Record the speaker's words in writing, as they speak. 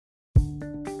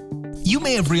You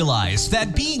may have realized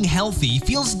that being healthy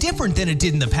feels different than it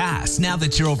did in the past now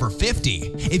that you're over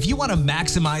 50. If you want to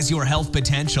maximize your health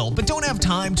potential but don't have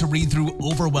time to read through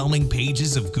overwhelming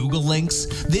pages of Google links,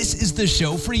 this is the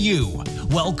show for you.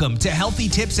 Welcome to Healthy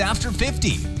Tips After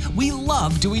 50. We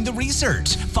love doing the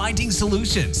research, finding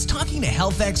solutions, talking to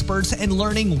health experts, and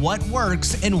learning what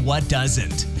works and what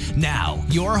doesn't. Now,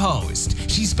 your host.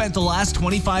 She spent the last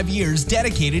 25 years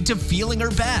dedicated to feeling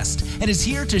her best and is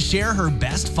here to share her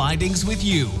best findings with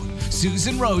you,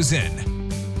 Susan Rosen.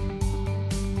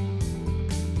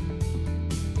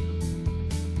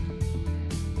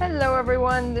 Hello,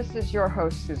 everyone. This is your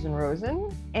host, Susan Rosen,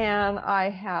 and I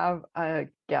have a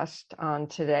guest on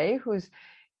today who's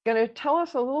going to tell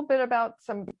us a little bit about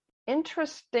some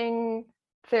interesting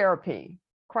therapy,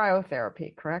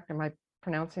 cryotherapy, correct? Am I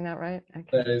pronouncing that right? Okay.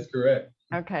 That is correct.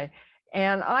 Okay.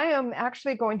 And I am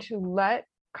actually going to let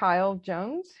Kyle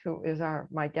Jones, who is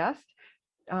my guest,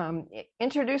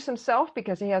 introduce himself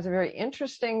because he has a very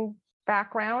interesting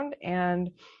background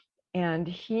and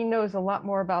he knows a lot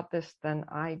more about this than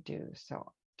I do.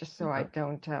 So just so I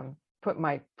don't put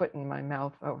my foot in my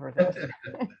mouth over this.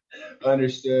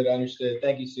 Understood.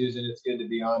 Thank you, Susan. It's good to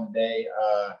be on today.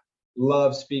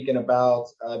 Love speaking about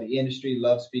the industry,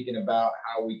 love speaking about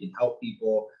how we can help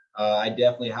people. I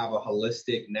definitely have a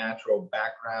holistic, natural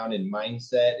background and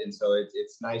mindset. And so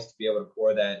it's nice to be able to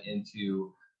pour that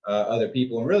into other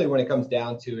people. And really, when it comes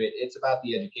down to it, it's about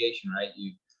the education, right?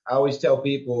 I always tell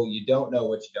people you don't know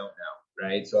what you don't know,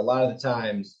 right? So a lot of the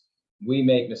times we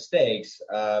make mistakes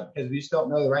because we just don't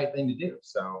know the right thing to do.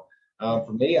 So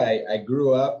for me, I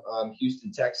grew up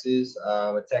Houston, Texas,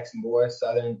 a Texan boy,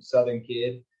 Southern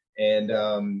kid.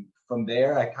 And from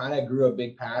there, I kind of grew a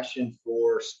big passion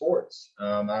for sports.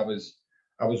 I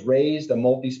was raised a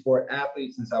multi-sport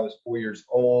athlete since I was 4 years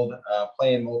old,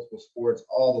 playing multiple sports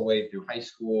all the way through high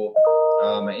school.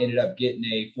 I ended up getting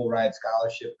a full ride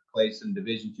scholarship to play some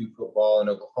Division II football in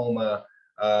Oklahoma.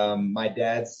 My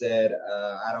dad said,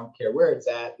 I don't care where it's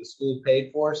at, the school's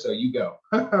paid for, so you go.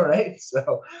 All right.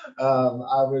 So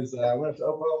I went up to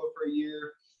Oklahoma for a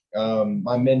year.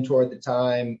 My mentor at the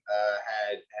time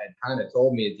had kind of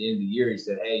told me at the end of the year, he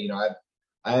said, hey,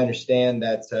 I understand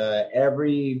that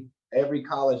every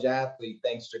college athlete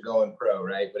thinks they're going pro,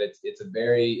 right? But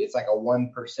it's like a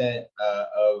 1%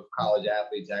 of college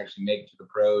athletes actually make it to the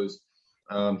pros.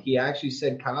 He actually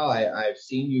said, Kyle, I've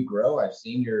seen you grow. I've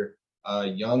seen your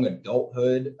young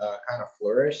adulthood kind of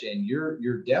flourish, and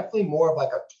you're definitely more of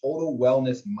like a total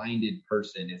wellness minded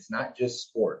person. It's not just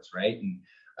sports, right? And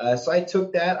so I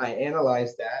took that, I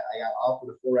analyzed that. I got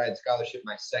offered a full ride scholarship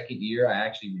my second year. I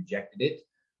actually rejected it.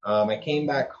 I came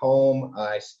back home.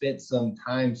 I spent some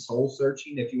time soul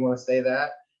searching, if you want to say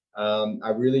that. I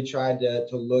really tried to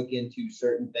look into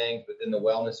certain things within the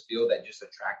wellness field that just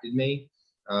attracted me.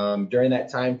 During that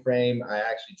time frame, I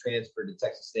actually transferred to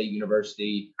Texas State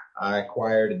University. I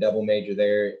acquired a double major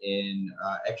there in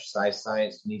exercise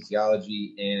science,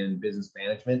 kinesiology, and business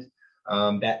management.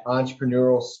 That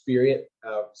entrepreneurial spirit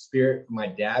from my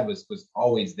dad was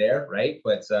always there, right?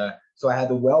 But so I had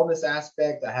the wellness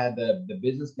aspect, I had the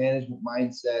business management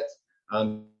mindset.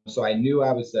 So I knew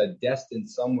I was destined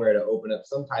somewhere to open up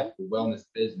some type of wellness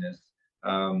business.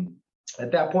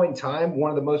 At that point in time, one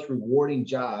of the most rewarding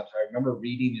jobs, I remember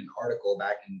reading an article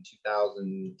back in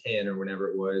 2010 or whenever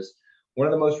it was, one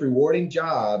of the most rewarding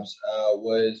jobs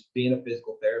was being a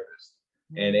physical therapist.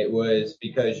 And it was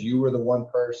because you were the one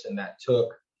person that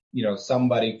took,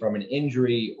 somebody from an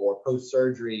injury or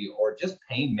post-surgery or just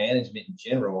pain management in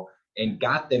general and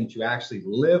got them to actually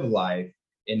live life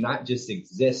and not just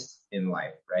exist in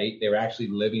life, right? They were actually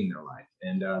living their life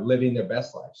and living their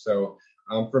best life. So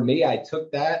for me, I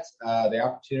took the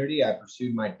opportunity. I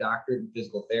pursued my doctorate in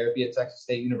physical therapy at Texas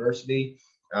State University.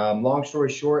 Long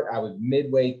story short, I was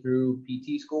midway through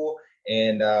PT school.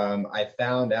 And I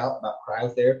found out about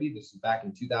cryotherapy. This was back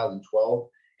in 2012,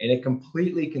 and it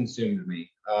completely consumed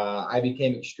me. I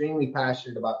became extremely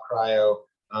passionate about cryo,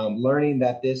 learning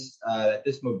that this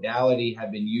modality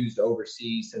had been used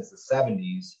overseas since the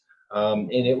 70s.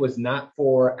 And it was not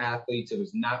for athletes. It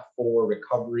was not for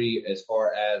recovery as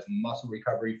far as muscle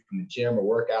recovery from the gym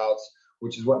or workouts,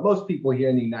 which is what most people here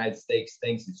in the United States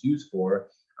thinks it's used for.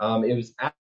 It was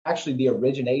actually the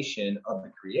origination of the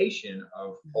creation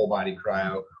of whole body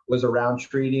cryo was around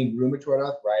treating rheumatoid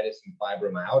arthritis and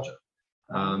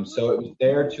fibromyalgia. So it was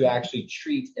there to actually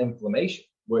treat inflammation,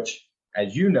 which,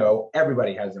 as you know,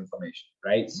 everybody has inflammation,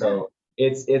 right? So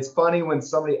it's funny when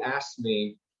somebody asks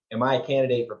me, am I a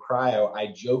candidate for cryo?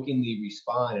 I jokingly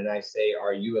respond and I say,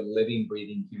 are you a living,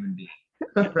 breathing human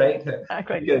being? Right?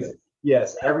 Because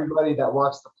yes, everybody that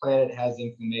walks the planet has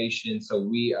inflammation. So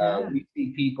we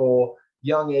see people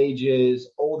young ages,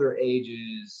 older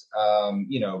ages,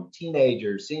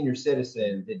 teenagers, senior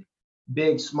citizens,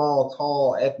 big, small,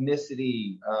 tall,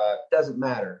 ethnicity, doesn't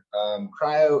matter.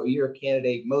 Cryo, you're a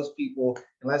candidate. Most people,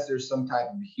 unless there's some type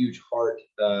of huge heart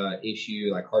issue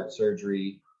like heart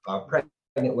surgery,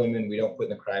 pregnant women, we don't put in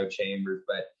the cryo chambers.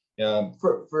 But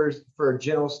for a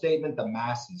general statement, the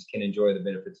masses can enjoy the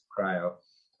benefits of cryo.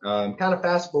 Kind of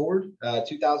fast forward,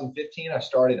 2015, I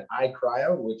started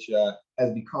iCryo, which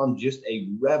has become just a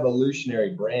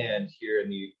revolutionary brand here in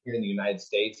the United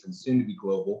States and soon to be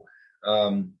global.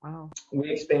 Wow. We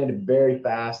expanded very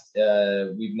fast.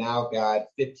 We've now got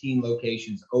 15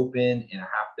 locations open in a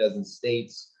half dozen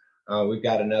states. We've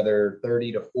got another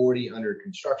 30 to 40 under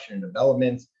construction and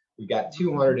development. We've got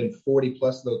 240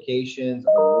 plus locations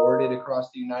awarded across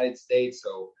the United States.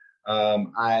 So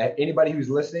anybody who's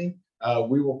listening,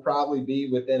 we will probably be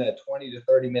within a 20 to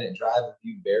 30 minute drive of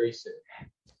you very soon.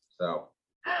 So,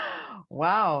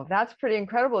 wow, that's pretty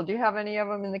incredible. Do you have any of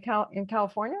them in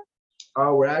California?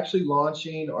 We're actually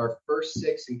launching our first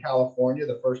 6 in California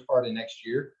the first part of next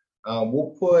year.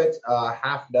 We'll put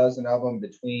half dozen of them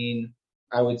between,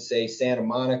 I would say, Santa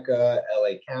Monica,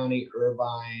 LA County,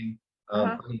 Irvine,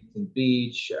 Huntington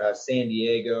Beach, San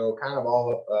Diego, kind of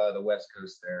all up the West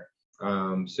Coast there.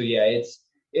 So yeah,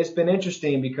 it's been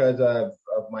interesting because of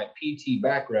my PT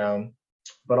background,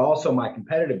 but also my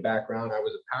competitive background. I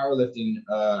was a powerlifting.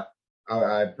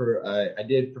 I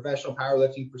did professional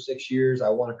powerlifting for 6 years. I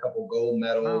won a couple gold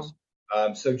medals.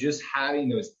 Wow. So just having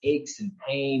those aches and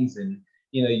pains, and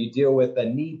you deal with a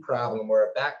knee problem or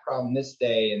a back problem this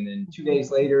day, and then 2 days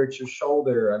later it's your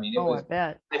shoulder. I mean, I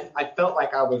bet. I felt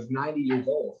like I was 90 years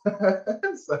old.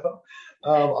 So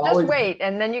just wait,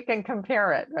 and then you can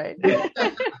compare it, right?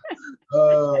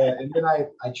 And then I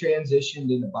transitioned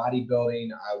into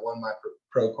bodybuilding. I won my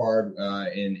pro card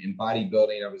in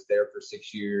bodybuilding. I was there for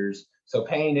 6 years. So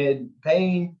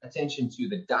paying attention to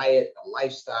the diet, the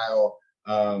lifestyle.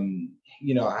 I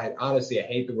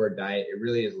hate the word diet. It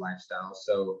really is lifestyle.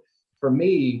 So for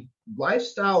me,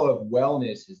 lifestyle of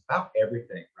wellness is about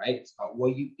everything, right? It's about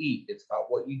what you eat. It's about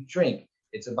what you drink.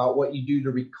 It's about what you do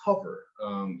to recover.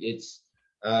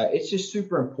 It's just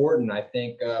super important. I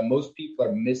think most people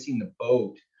are missing the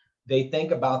boat. They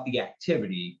think about the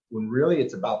activity when really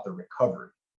it's about the recovery,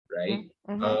 right?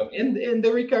 Mm-hmm. And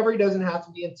the recovery doesn't have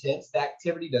to be intense. The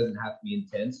activity doesn't have to be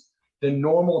intense. The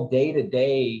normal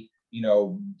day-to-day,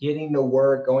 getting to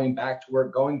work, going back to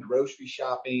work, going grocery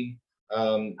shopping.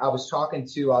 I'll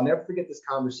never forget this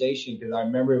conversation because I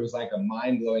remember it was like a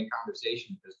mind-blowing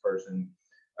conversation with this person.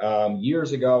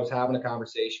 Years ago, I was having a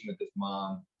conversation with this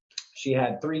mom. She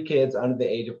had 3 kids under the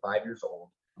age of 5 years old.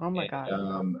 Oh my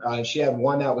God. She had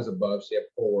one that was above. She had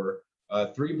 4,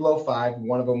 3 below 5.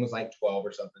 One of them was like 12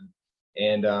 or something.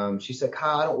 And she said,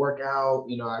 Kyle, I don't work out.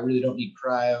 I really don't need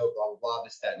cryo, blah, blah, blah,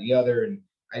 this, that, and the other. And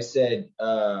I said,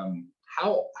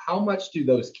 how much do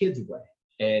those kids weigh?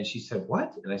 And she said,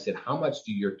 what? And I said, how much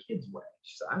do your kids weigh?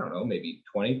 She said, I don't know, maybe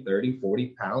 20, 30,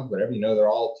 40 pounds, whatever. They're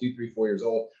all 2, 3, 4 years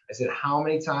old. I said, how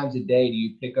many times a day do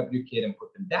you pick up your kid and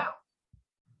put them down?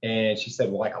 And she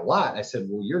said, well, like a lot. I said,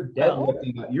 well, you're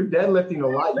deadlifting. You're deadlifting a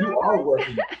lot. You are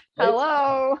working. Right?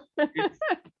 Hello.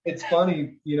 It's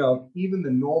funny, even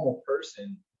the normal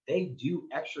person, they do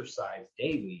exercise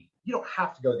daily. You don't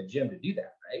have to go to the gym to do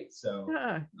that, right? So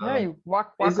you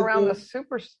walk around the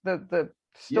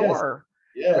store,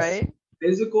 yes, right?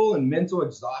 Physical and mental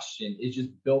exhaustion is just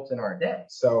built in our day.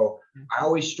 So I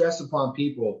always stress upon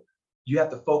people, you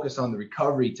have to focus on the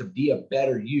recovery to be a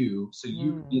better you, so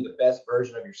you can be the best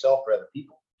version of yourself for other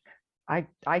people. I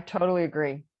totally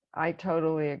agree.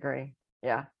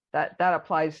 Yeah, that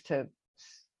applies to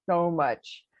so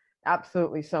much,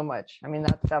 absolutely so much. I mean,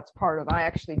 that's part of. I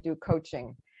actually do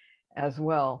coaching as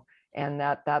well, and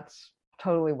that's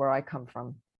totally where I come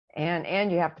from.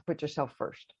 And you have to put yourself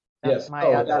first. That's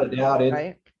without a doubt.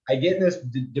 Right? I get in this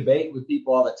debate with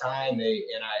people all the time. I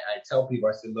tell people,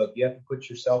 I said, look, you have to put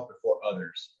yourself before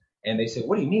others. And they say,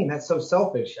 what do you mean? That's so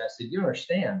selfish. I said, you don't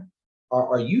understand.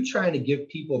 Are you trying to give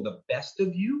people the best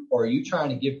of you, or are you trying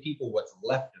to give people what's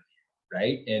left of you?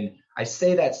 Right. And I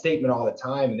say that statement all the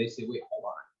time, and they say, wait, hold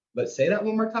on. Let's say that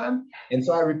one more time. And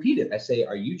so I repeat it. I say,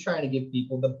 are you trying to give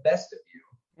people the best of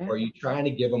you, or are you trying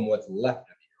to give them what's left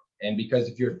of you? And because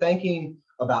if you're thinking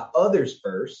about others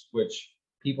first, which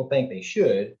people think they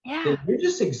should, then you're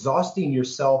just exhausting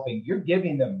yourself and you're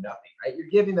giving them nothing, right? You're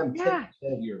giving them 10%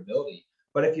 of your ability.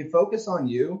 But if you focus on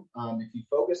you, if you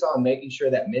focus on making sure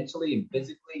that mentally and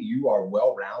physically you are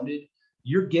well-rounded,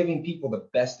 you're giving people the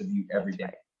best of you every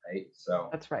day, right? So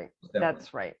that's right.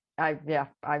 That's right.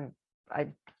 I'm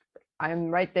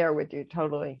right there with you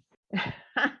totally.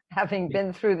 having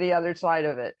been through the other side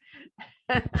of it.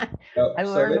 I So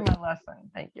learned my lesson.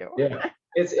 Thank you. yeah,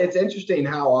 it's interesting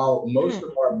how most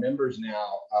of our members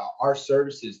now, our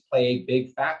services play a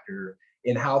big factor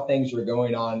in how things are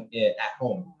going on at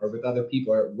home or with other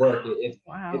people or at work. It's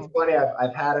funny.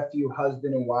 I've had a few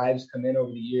husband and wives come in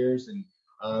over the years, and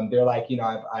they're like,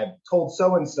 I've told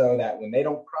so and so that when they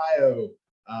don't cryo,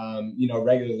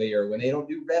 regularly, or when they don't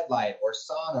do red light or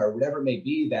sauna or whatever it may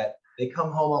be, that they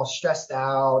come home all stressed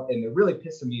out and they're really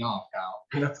pissing me off, Kyle.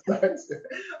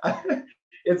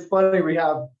 It's funny. We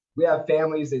have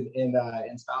families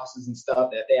and spouses and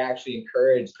stuff that they actually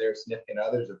encourage their significant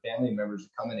others or family members to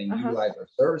come in and utilize our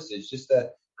services just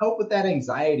to help with that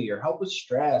anxiety or help with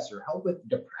stress or help with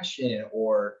depression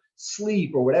or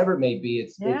sleep or whatever it may be.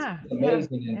 It's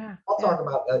amazing. And I'll talk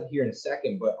about that here in a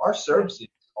second, but our services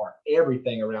are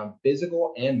everything around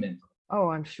physical and mental. Oh,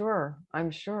 I'm sure.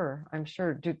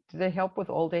 Do they help with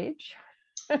old age?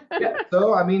 Yeah.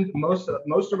 So, I mean, most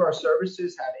of our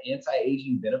services have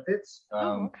anti-aging benefits.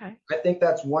 Okay. I think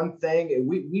that's one thing.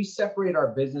 We separate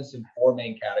our business in 4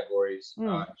 main categories.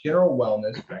 General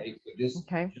wellness, right? So just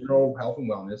general health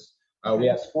and wellness. We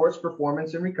have sports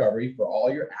performance and recovery for all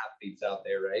your athletes out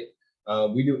there,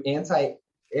 right? We do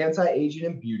anti-aging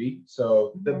and beauty.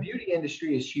 So the beauty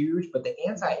industry is huge, but the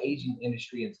anti-aging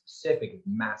industry in specific is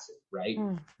massive, right?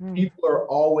 People are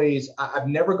always, I've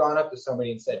never gone up to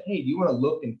somebody and said, hey, do you want to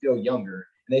look and feel younger?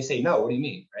 And they say, no, what do you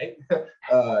mean, right?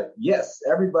 Yes,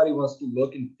 everybody wants to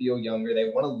look and feel younger. They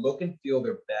want to look and feel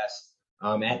their best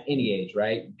at any age,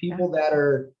 right? People that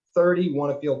are 30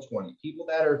 want to feel 20. People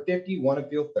that are 50 want to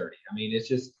feel 30. I mean, it's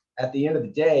just, at the end of the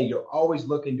day, you're always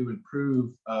looking to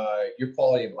improve your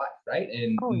quality of life, right?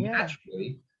 And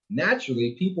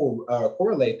naturally, people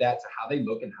correlate that to how they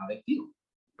look and how they feel.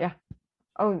 Yeah.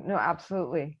 Oh, no,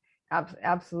 absolutely.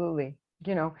 Absolutely.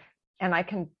 And I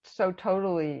can so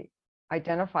totally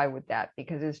identify with that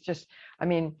because it's just, I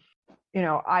mean,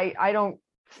 I don't,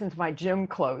 since my gym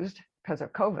closed because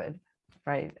of COVID,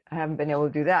 right? I haven't been able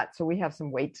to do that. So we have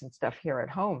some weights and stuff here at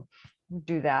home. We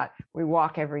do that. We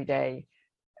walk every day.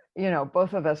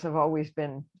 Both of us have always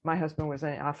been, my husband was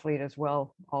an athlete as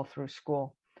well, all through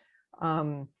school.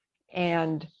 But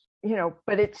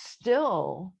it's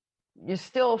still, you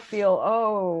still feel,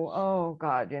 oh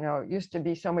God, it used to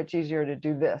be so much easier to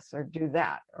do this or do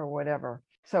that or whatever.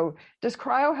 So does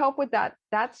cryo help with that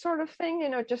sort of thing?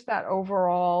 Just that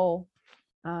overall,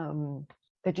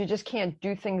 that you just can't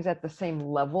do things at the same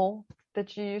level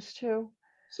that you used to?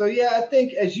 So, yeah, I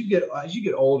think as you get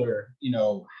older,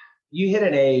 you hit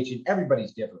an age and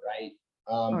everybody's different, right?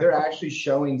 They're actually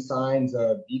showing signs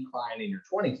of decline in your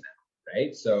 20s now,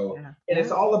 right? So, and it's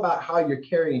all about how you're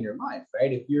carrying your life,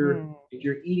 right? If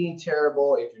you're eating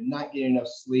terrible, if you're not getting enough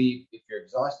sleep, if you're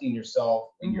exhausting yourself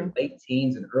in your late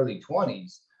teens and early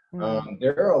 20s,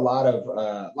 there are a lot of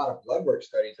blood work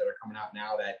studies that are coming out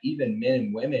now that even men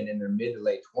and women in their mid to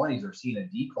late 20s are seeing a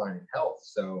decline in health.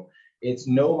 So it's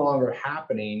no longer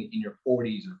happening in your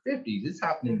 40s or 50s; it's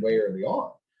happening way early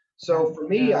on. So for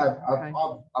me, I've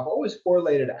always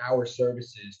correlated our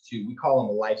services to, we call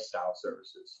them lifestyle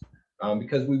services,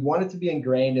 because we want it to be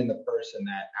ingrained in the person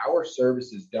that our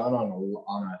service is done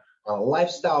on a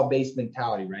lifestyle-based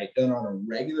mentality, right? Done on a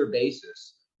regular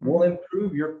basis will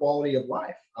improve your quality of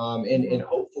life, and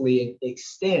hopefully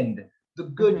extend the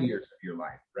good years of your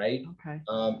life, right? Okay.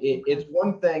 It's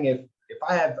one thing if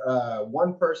I have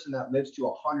one person that lives to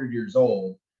 100 years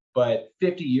old, but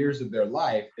 50 years of their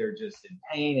life, they're just in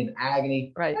pain and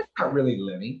agony. Right. That's not really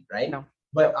living, right? No.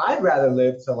 But I'd rather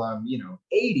live till I'm,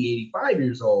 80, 85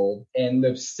 years old and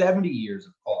live 70 years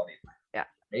of quality life. Yeah.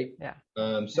 Right.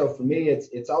 Yeah. So for me,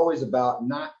 it's always about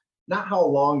not how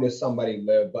long does somebody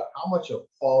live, but how much of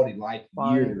quality life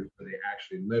years are they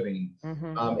actually living.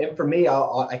 And for me,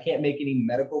 I can't make any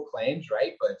medical claims,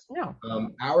 right? But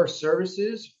our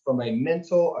services from a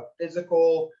mental, a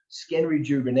physical, skin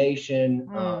rejuvenation,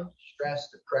 stress,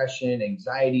 depression,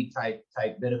 anxiety type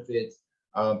benefits,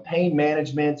 pain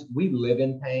management. We live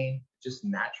in pain just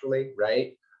naturally,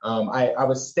 right? I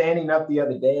was standing up the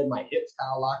other day and my hips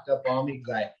kind of locked up on me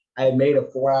because I had made a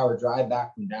 4-hour drive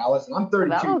back from Dallas, and I'm 32.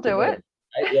 That'll do it.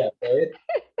 Right? Yeah, so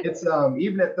it's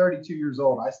even at 32 years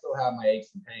old, I still have my aches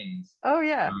and pains. Oh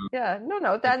yeah, yeah.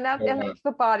 No, that's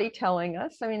the body telling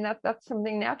us. I mean, that's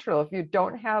something natural. If you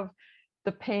don't have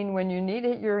the pain when you need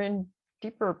it, you're in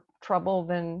deeper trouble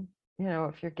than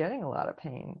if you're getting a lot of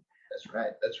pain.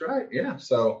 That's right. Yeah.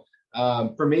 So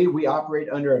for me, we operate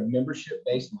under a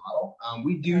membership-based model.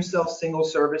 We do sell single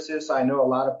services. So I know a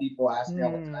lot of people ask me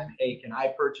all the time, hey, can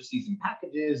I purchase these in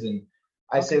packages? And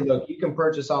I say, look, you can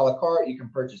purchase a la carte, you can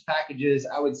purchase packages.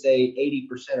 I would say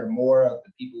 80% or more of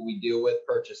the people we deal with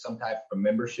purchase some type of a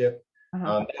membership.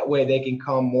 That way they can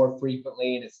come more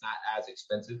frequently and it's not as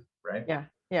expensive, right? Yeah.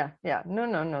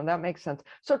 No, that makes sense.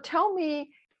 So tell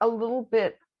me a little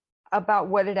bit about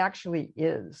what it actually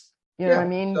is. You know what I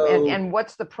mean? So, and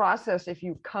what's the process if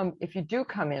you do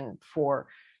come in for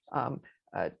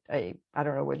I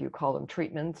don't know whether you call them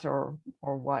treatments or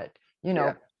what,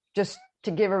 just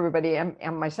to give everybody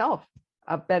and myself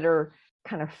a better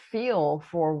kind of feel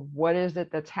for what is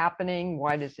it that's happening?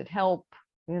 Why does it help?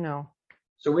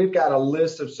 So we've got a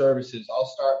list of services. I'll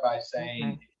start by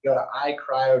saying, if you go to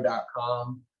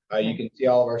iCryo.com, you can see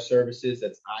all of our services.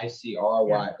 That's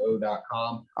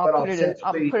ICRYO.com. I'll put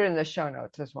it in the show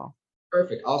notes as well.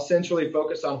 Perfect. I'll centrally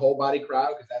focus on whole body cryo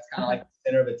because that's kind of like the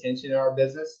center of attention in our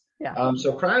business.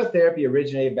 So cryotherapy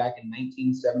originated back in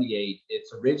 1978.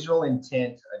 Its original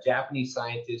intent, a Japanese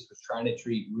scientist was trying to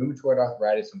treat rheumatoid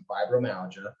arthritis and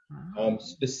fibromyalgia,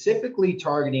 specifically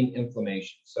targeting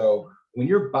inflammation. So when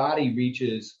your body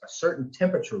reaches a certain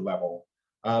temperature level,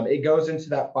 it goes into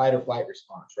that fight or flight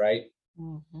response, right?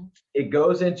 It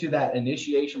goes into that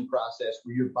initiation process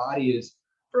where your body is,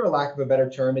 for a lack of a better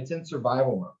term, it's in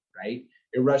survival mode, right?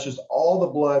 It rushes all the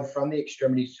blood from the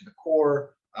extremities to the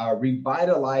core,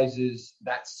 revitalizes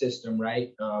that system,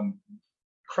 right?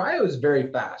 Cryo is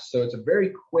very fast, so it's a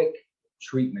very quick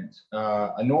treatment.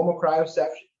 A normal cryo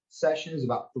session is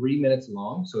about 3 minutes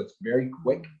long, so it's very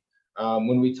quick.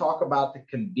 When we talk about the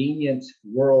convenient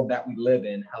world that we live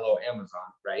in, hello Amazon,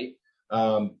 right?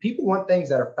 People want things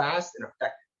that are fast and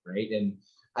effective, right? And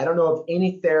I don't know of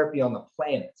any therapy on the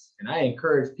planet, and I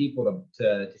encourage people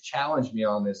to challenge me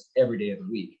on this every day of the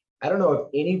week. I don't know of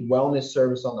any wellness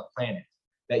service on the planet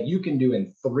that you can do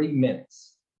in 3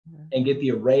 minutes and get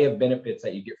the array of benefits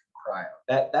that you get from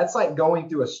cryo. That's like going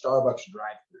through a Starbucks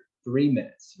drive-thru. 3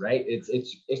 minutes, right? It's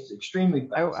extremely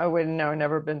fast. I wouldn't know,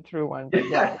 never been through one, but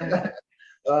yeah.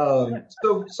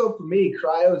 So for me,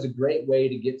 cryo is a great way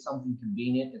to get something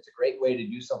convenient. It's a great way to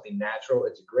do something natural.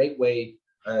 It's a great way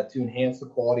to enhance the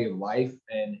quality of life.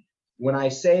 And when I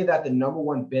say that the number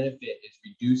one benefit is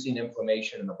reducing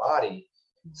inflammation in the body,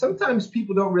 sometimes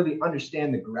people don't really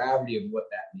understand the gravity of what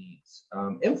that means.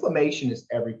 Inflammation is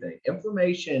everything.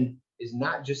 Inflammation is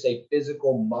not just a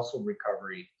physical muscle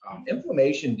recovery.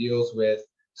 Inflammation deals with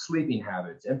sleeping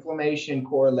habits. Inflammation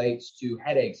correlates to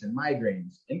headaches and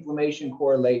migraines. Inflammation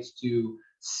correlates to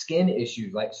skin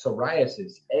issues like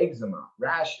psoriasis, eczema,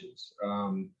 rashes.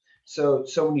 So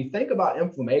when you think about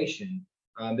inflammation,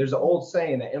 there's an old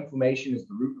saying that inflammation is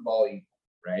the root of all evil,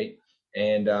 right?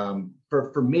 And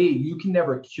for me, you can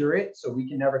never cure it. So we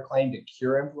can never claim to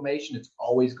cure inflammation. It's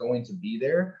always going to be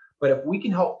there. But if we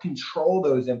can help control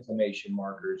those inflammation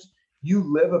markers, you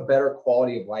live a better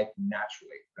quality of life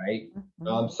naturally, right?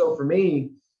 So for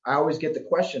me, I always get the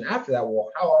question after that,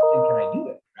 well, how often can I do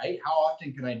it, right? How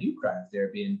often can I do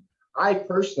cryotherapy? And I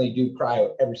personally do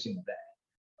cryo every single day.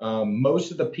 Most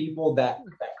of the people that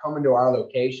come into our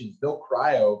locations, they'll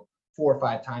cryo 4 or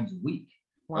 5 times a week.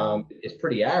 Wow. It's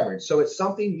pretty average. So it's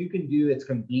something you can do that's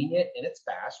convenient and it's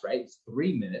fast, right? It's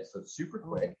 3 minutes, so it's super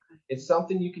quick. It's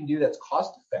something you can do that's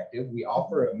cost effective. We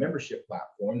offer a membership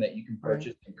platform that you can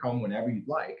purchase and come whenever you'd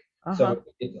like. So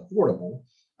it's affordable.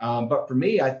 But for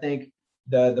me, I think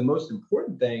the most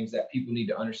important things that people need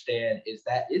to understand is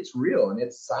that it's real and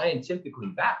it's scientifically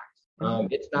backed.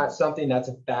 It's not something that's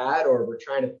a fad or we're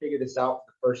trying to figure this out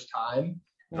for the first time.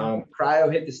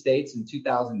 Cryo hit the States in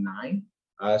 2009.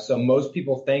 So most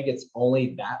people think it's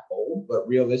only that old, but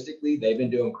realistically, they've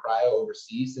been doing cryo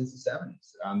overseas since the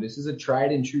 70s. This is a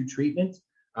tried and true treatment,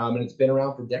 and it's been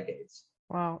around for decades.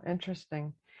 Wow,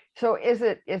 interesting. So is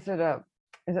it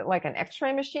like an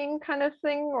X-ray machine kind of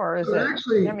thing, or is it?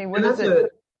 Actually, I mean, what is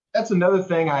it? That's another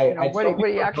thing. What do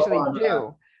you actually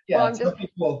do? Yeah, I'm just,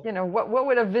 people, what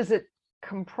would a visit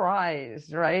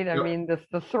comprise, right? I mean,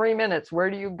 the 3 minutes,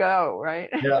 where do you go, right?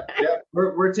 Yeah.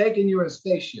 We're taking you in a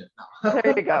spaceship now.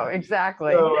 There you go,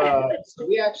 exactly. So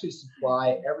we actually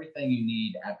supply everything you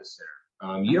need at the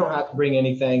center. You don't have to bring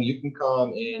anything. You can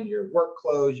come in your work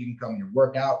clothes. You can come in your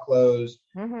workout clothes.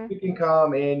 You can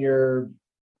come in your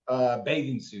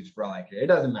bathing suits for all I care. It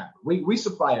doesn't matter. We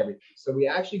supply everything. So we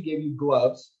actually give you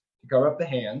gloves to cover up the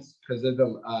hands because they're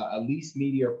the least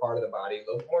meatier part of the body,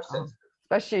 a little more sensitive.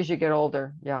 Especially as you get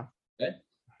older, yeah. Okay.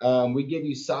 We give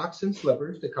you socks and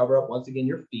slippers to cover up, once again,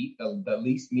 your feet, the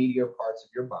least meatier parts of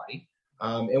your body.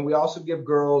 And we also give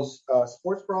girls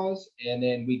sports bras, and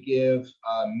then we give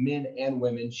men and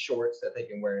women shorts that they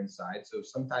can wear inside, so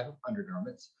some type of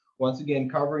undergarments, once again,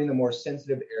 covering the more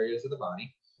sensitive areas of the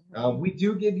body. We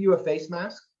do give you a face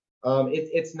mask.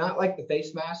 It's not like the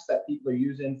face masks that people are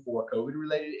using for COVID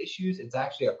related issues. It's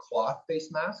actually a cloth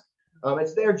face mask.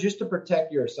 It's there just to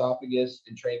protect your esophagus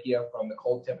and trachea from the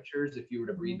cold temperatures if you were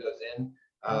to breathe those in.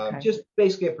 Just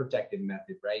basically a protective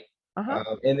method, right?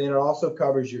 And then it also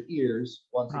covers your ears,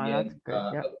 once again,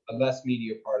 a less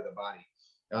media part of the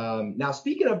body. Now,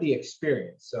 speaking of the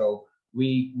experience, so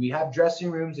we have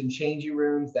dressing rooms and changing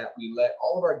rooms that we let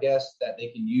all of our guests that they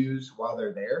can use while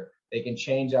they're there. They can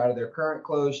change out of their current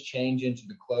clothes, change into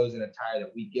the clothes and attire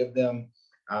that we give them.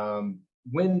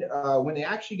 When they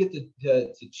actually get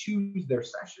to choose their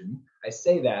session, I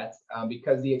say that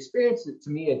because the experience, to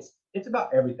me, it's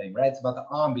about everything, right? It's about the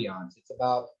ambiance, it's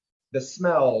about the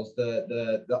smells,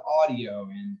 the audio,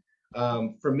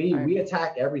 and for me, we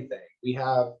attack everything. We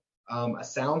have a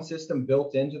sound system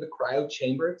built into the cryo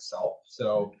chamber itself.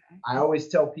 So I always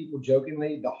tell people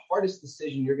jokingly, the hardest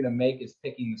decision you're going to make is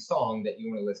picking the song that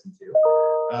you want to listen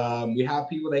to. We have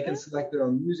people, they can select their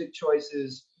own music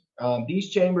choices.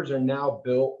 These chambers are now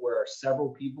built where several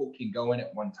people can go in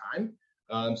at one time.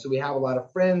 So we have a lot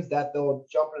of friends that they'll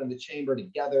jump into the chamber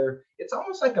together. It's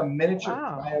almost like a miniature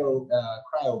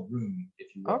cryo room,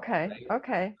 if you will.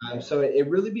 Okay. So it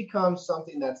really becomes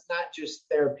something that's not just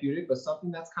therapeutic, but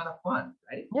something that's kind of fun,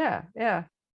 right? Yeah.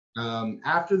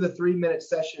 After the 3-minute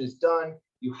session is done,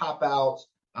 you hop out.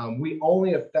 We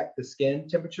only affect the skin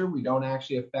temperature. We don't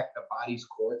actually affect the body's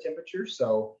core temperature.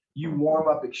 So you warm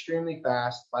up extremely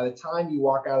fast. By the time you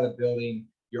walk out of the building,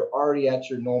 you're already at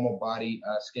your normal body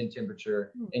skin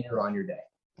temperature, and you're on your day.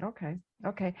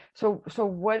 Okay. So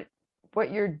what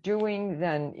you're doing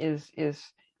then is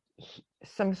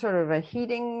some sort of a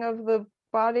heating of the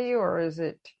body, or is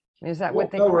that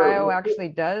what the cryo actually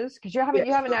does? Because you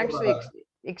haven't actually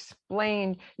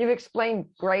explained. You've explained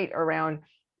great around,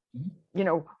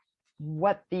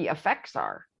 what the effects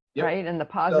are, right, and the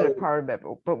positive part of it.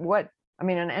 But what? I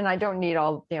mean, and I don't need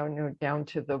all down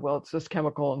to the, well, it's this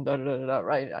chemical and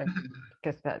right? I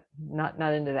guess that not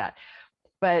into that,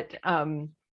 but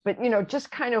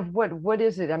just kind of what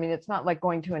is it? I mean, it's not like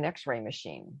going to an X-ray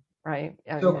machine, right?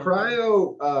 So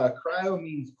cryo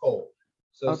means cold.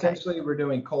 So essentially, we're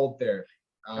doing cold therapy.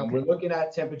 We're looking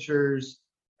at temperatures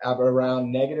of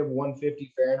around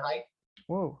 -150 Fahrenheit.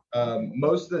 Whoa.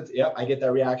 Most of I get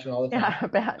that reaction all the time. Yeah,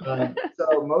 bad.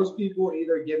 So most people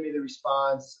either give me the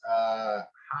response,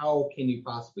 how can you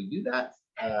possibly do that?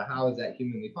 How is that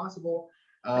humanly possible?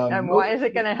 And why is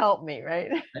it going to help me, right?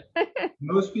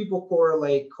 Most people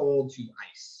correlate cold to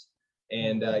ice.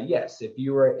 And yes, if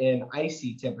you were in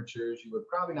icy temperatures, you would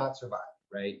probably not survive,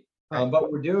 right? But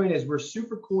what we're doing is we're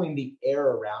supercooling the air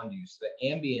around you, so the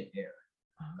ambient air.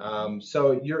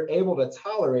 So you're able to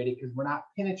tolerate it because we're not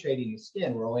penetrating the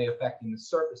skin. We're only affecting the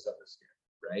surface of the skin,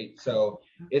 right? So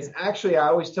it's actually, I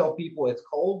always tell people it's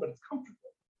cold, but it's comfortable.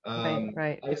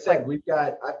 Right. Like I said,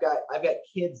 I've got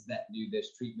kids that do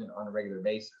this treatment on a regular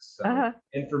basis. So,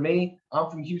 and for me, I'm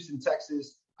from Houston,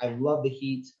 Texas. I love the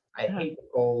heat. I hate the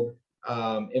cold.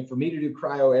 And for me to do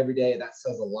cryo every day, that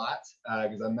says a lot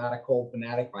because I'm not a cold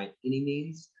fanatic by any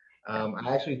means.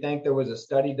 I actually think there was a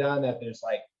study done that there's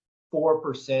like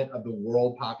 4% of the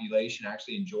world population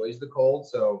actually enjoys the cold.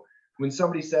 So when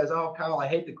somebody says, "Oh, Kyle, I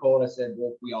hate the cold," I said,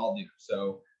 "Well, we all do."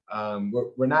 So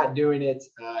we're not doing it.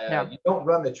 You don't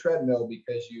run the treadmill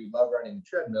because you love running the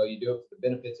treadmill. You do it for the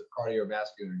benefits of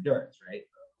cardiovascular endurance, right?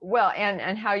 Well,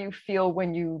 and how you feel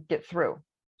when you get through.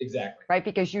 Exactly. Right,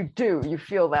 because you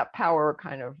feel that power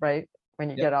kind of, right, when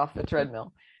you get off the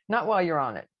treadmill. Not while you're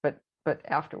on it, but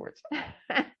afterwards.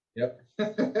 Yep.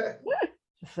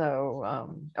 So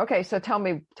okay, so tell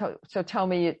me,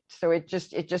 so it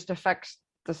just affects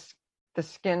the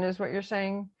skin, is what you're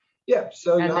saying? Yeah.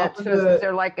 So and is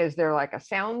there like a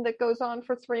sound that goes on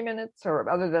for 3 minutes, or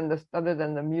other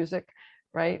than the music,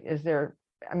 right? Is there?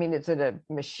 I mean, is it a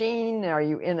machine? Are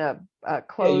you in a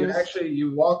closed? Yeah,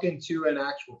 you walk into an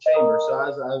actual chamber.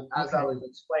 So as I was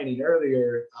explaining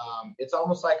earlier, it's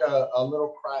almost like a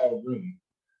little cryo room.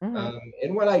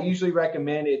 And what I usually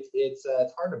recommend, it's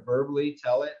hard to verbally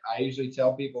tell it. I usually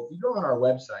tell people, if you go on our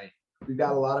website, we've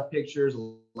got a lot of pictures, a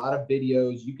lot of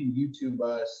videos. You can YouTube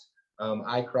us.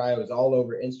 iCryo is all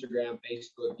over Instagram,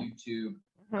 Facebook, YouTube.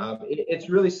 It's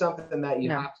really something that you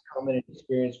have to come in and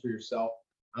experience for yourself.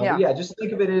 Just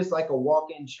think of it as like a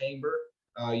walk-in chamber.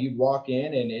 You walk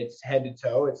in and it's head to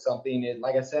toe. It's something,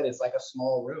 like I said, it's like a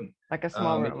small room. Like a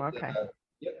small room. Okay.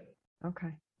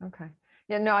 Okay.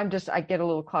 Yeah, no, I get a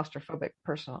little claustrophobic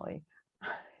personally.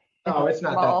 Oh, it's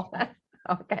not that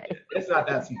small. Okay. It's not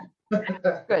that small.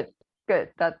 Good.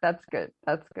 That's good.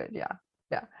 That's good. Yeah.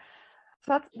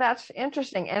 So that's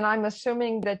interesting. And I'm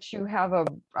assuming that you have a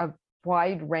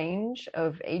wide range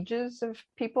of ages of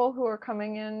people who are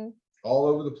coming in? All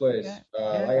over the place.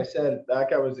 Yeah. Like I said,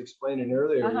 like I was explaining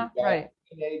earlier, we've got Right.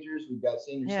 teenagers, we've got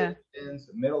senior Yeah. citizens,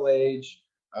 middle age.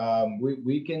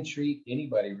 We can treat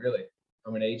anybody really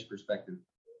from an age perspective.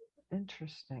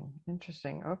 Interesting.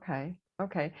 Okay.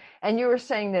 And you were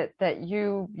saying that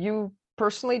you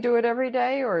personally do it every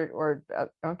day, or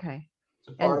okay. It's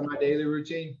a part of my daily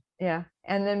routine. Yeah.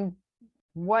 And then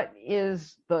what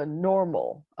is the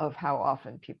normal of how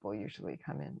often people usually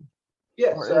come in?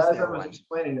 Yeah, Or so is as I there was one?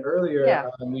 explaining earlier, Yeah.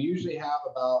 we usually have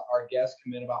our guests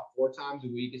come in about 4 times a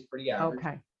week. It's pretty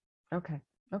average. Okay.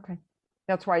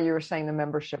 That's why you were saying the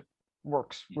membership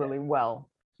works really well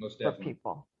Most for definitely.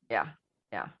 people. Yeah.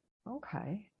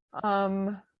 Okay.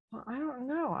 Well, I don't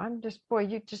know. I'm just, boy,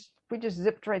 we just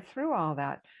zipped right through all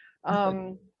that.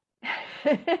 Well,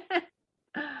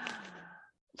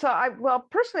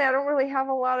 personally, I don't really have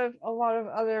a lot of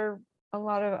other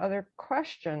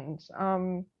questions.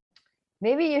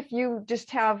 Maybe if you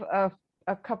just have a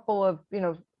couple of,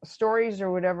 stories or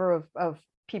whatever of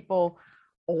people,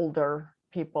 older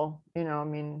people, I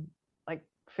mean, like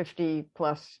 50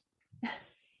 plus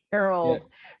year old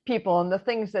people, and the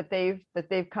things that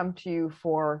they've come to you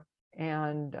for,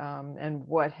 and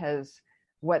what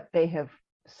they have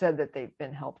said that they've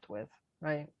been helped with,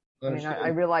 right? I mean, I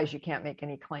realize you can't make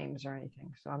any claims or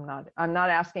anything, so I'm not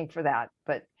asking for that,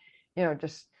 but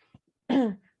just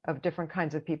of different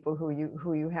kinds of people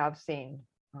who you have seen.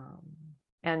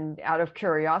 And out of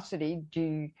curiosity,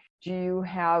 do you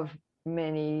have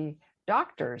many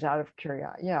doctors, out of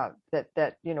curiosity,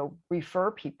 that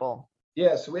refer people?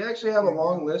 Yeah, so we actually have a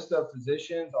long list of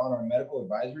physicians on our medical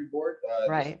advisory board.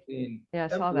 Right. I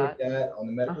saw that. On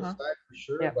the medical side for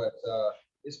sure. Yeah. But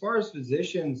as far as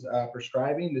physicians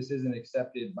prescribing, this isn't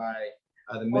accepted by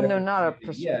the medical Well, no, not a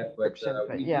prescription yet,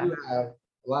 but we do have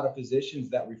a lot of physicians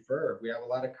that refer. We have a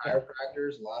lot of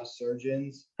chiropractors, a lot of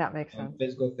surgeons. That makes sense.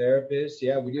 Physical therapists.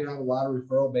 Yeah, we do have a lot of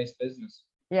referral-based business.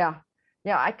 Yeah.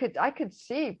 I could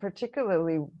see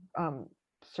particularly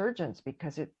surgeons,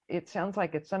 because it sounds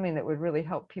like it's something that would really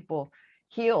help people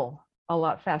heal a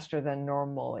lot faster than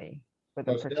normally with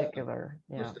a particular.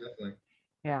 Most definitely.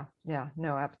 Yeah.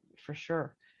 No, for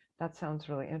sure. That sounds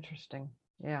really interesting.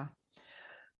 Yeah.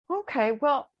 Okay.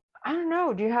 Well, I don't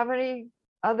know. Do you have any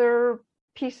other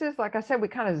pieces? Like I said, we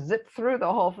kind of zipped through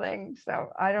the whole thing, so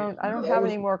I don't have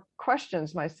any more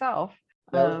questions myself.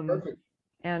 That was perfect.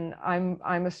 And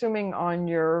I'm assuming on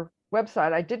your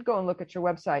website, I did go and look at your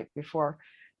website before,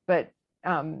 but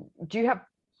do you have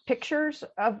pictures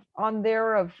on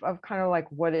there of kind of like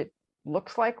what it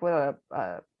looks like, what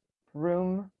a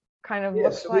room kind of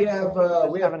looks like?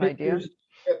 We have an idea.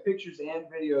 We have pictures and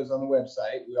videos on the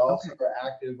website. We also are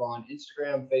active on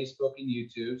Instagram, Facebook, and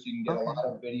YouTube, so you can get a lot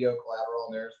of video collateral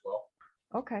on there as well.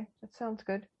 Okay, that sounds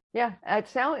good. Yeah, it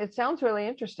sounds really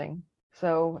interesting.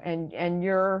 So, and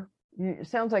it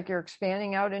sounds like you're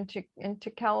expanding out into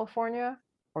California,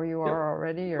 or you are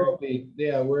already? Or?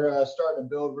 Yeah, we're starting to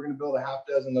build. We're going to build a half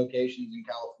dozen locations in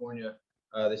California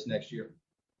this next year.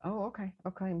 Oh, okay.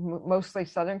 Mostly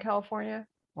Southern California?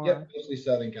 Yep, mostly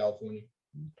Southern California.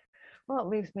 Well, it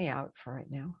leaves me out for right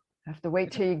now. I have to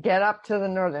wait till you get up to the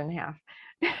northern half.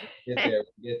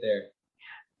 Get there.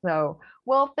 So,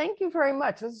 well, thank you very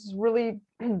much. This has really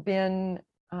been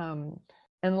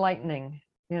enlightening.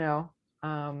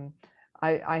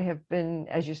 I have been,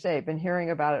 as you say, been hearing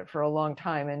about it for a long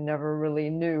time and never really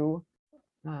knew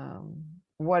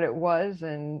what it was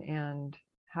and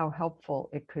how helpful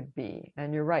it could be.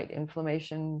 And you're right,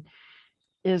 inflammation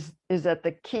is at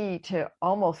the key to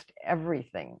almost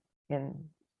everything in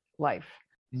life.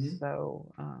 Mm-hmm.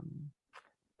 So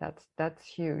that's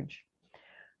huge.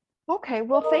 Okay,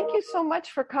 well, thank you so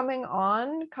much for coming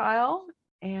on, Kyle.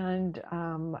 And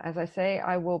as I say,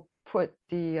 I will put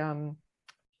the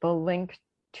link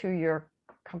to your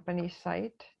company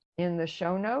site in the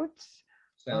show notes.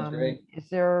 Sounds great. If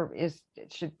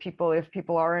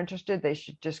people are interested, they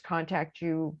should just contact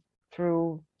you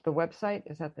through the website?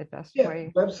 Is that the best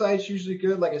way? Yeah, website's usually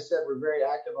good. Like I said, we're very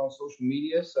active on social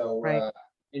media. So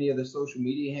any of the social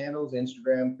media handles,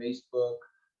 Instagram, Facebook,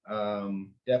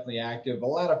 definitely active. A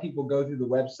lot of people go through the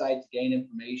website to gain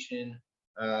information,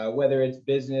 whether it's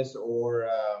business or,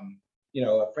 a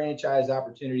franchise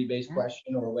opportunity-based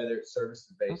question, or whether it's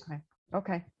services-based.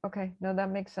 Okay. No, that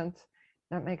makes sense.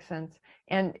 And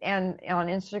on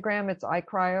Instagram, it's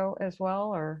iCryo as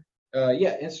well, or?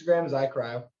 Yeah, Instagram is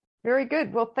iCryo. Very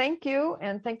good. Well, thank you.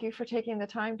 And thank you for taking the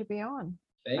time to be on.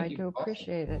 Thank you. I do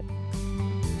appreciate it.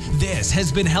 This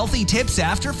has been Healthy Tips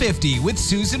After 50 with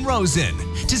Susan Rosen.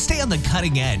 To stay on the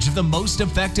cutting edge of the most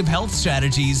effective health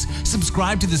strategies,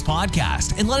 subscribe to this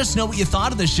podcast and let us know what you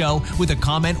thought of the show with a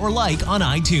comment or like on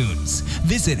iTunes.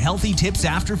 Visit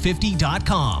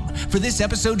healthytipsafter50.com for this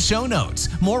episode's show notes,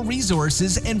 more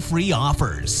resources, and free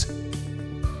offers.